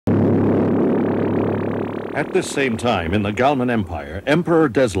At this same time, in the Galman Empire, Emperor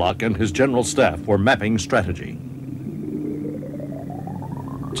Desslok and his general staff were mapping strategy.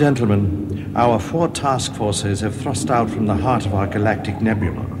 Gentlemen, our 4 task forces have thrust out from the heart of our galactic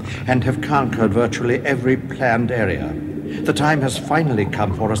nebula and have conquered virtually every planned area. The time has finally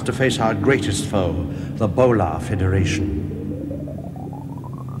come for us to face our greatest foe, the Bollar Federation.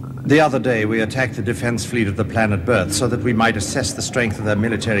 The other day, we attacked the defense fleet of the planet Birth so that we might assess the strength of their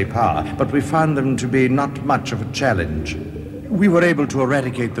military power, but we found them to be not much of a challenge. We were able to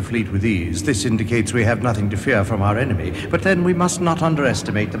eradicate the fleet with ease. This indicates we have nothing to fear from our enemy, but then we must not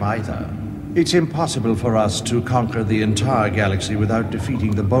underestimate them either. It's impossible for us to conquer the entire galaxy without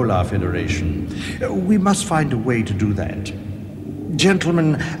defeating the Bollar Federation. We must find a way to do that.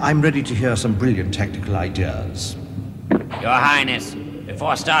 Gentlemen, I'm ready to hear some brilliant tactical ideas. Your Highness,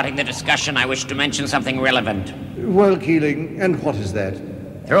 before starting the discussion, I wish to mention something relevant. Well, Keeling, and what is that?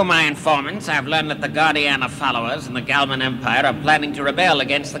 Through my informants, I've learned that the Guardiana followers in the Galman Empire are planning to rebel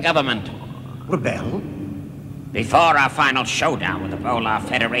against the government. Rebel? Before our final showdown with the Bollar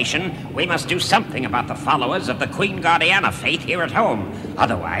Federation, we must do something about the followers of the Queen Guardiana faith here at home.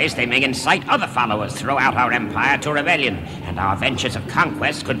 Otherwise, they may incite other followers throughout our empire to rebellion, and our ventures of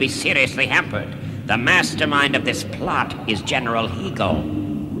conquest could be seriously hampered. The mastermind of this plot is General Hegel.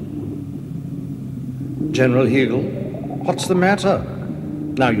 General Hegel? What's the matter?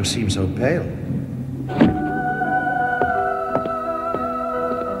 Now you seem so pale.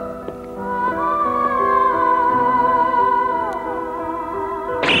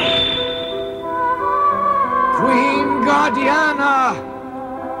 Queen Guardiana!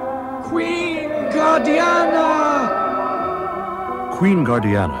 Queen Guardiana! Queen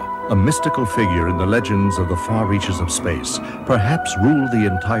Guardiana, a mystical figure in the legends of the far reaches of space, perhaps ruled the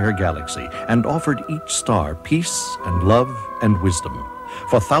entire galaxy and offered each star peace and love and wisdom.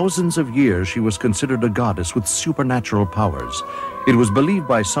 For thousands of years, she was considered a goddess with supernatural powers. It was believed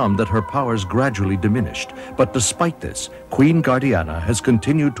by some that her powers gradually diminished, but despite this, Queen Guardiana has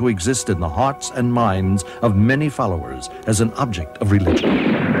continued to exist in the hearts and minds of many followers as an object of religion.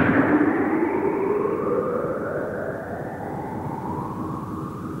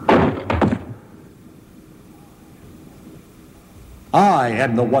 I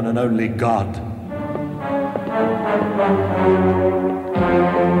am the one and only God.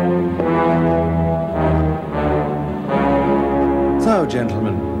 So,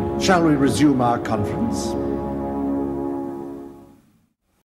 gentlemen, shall we resume our conference?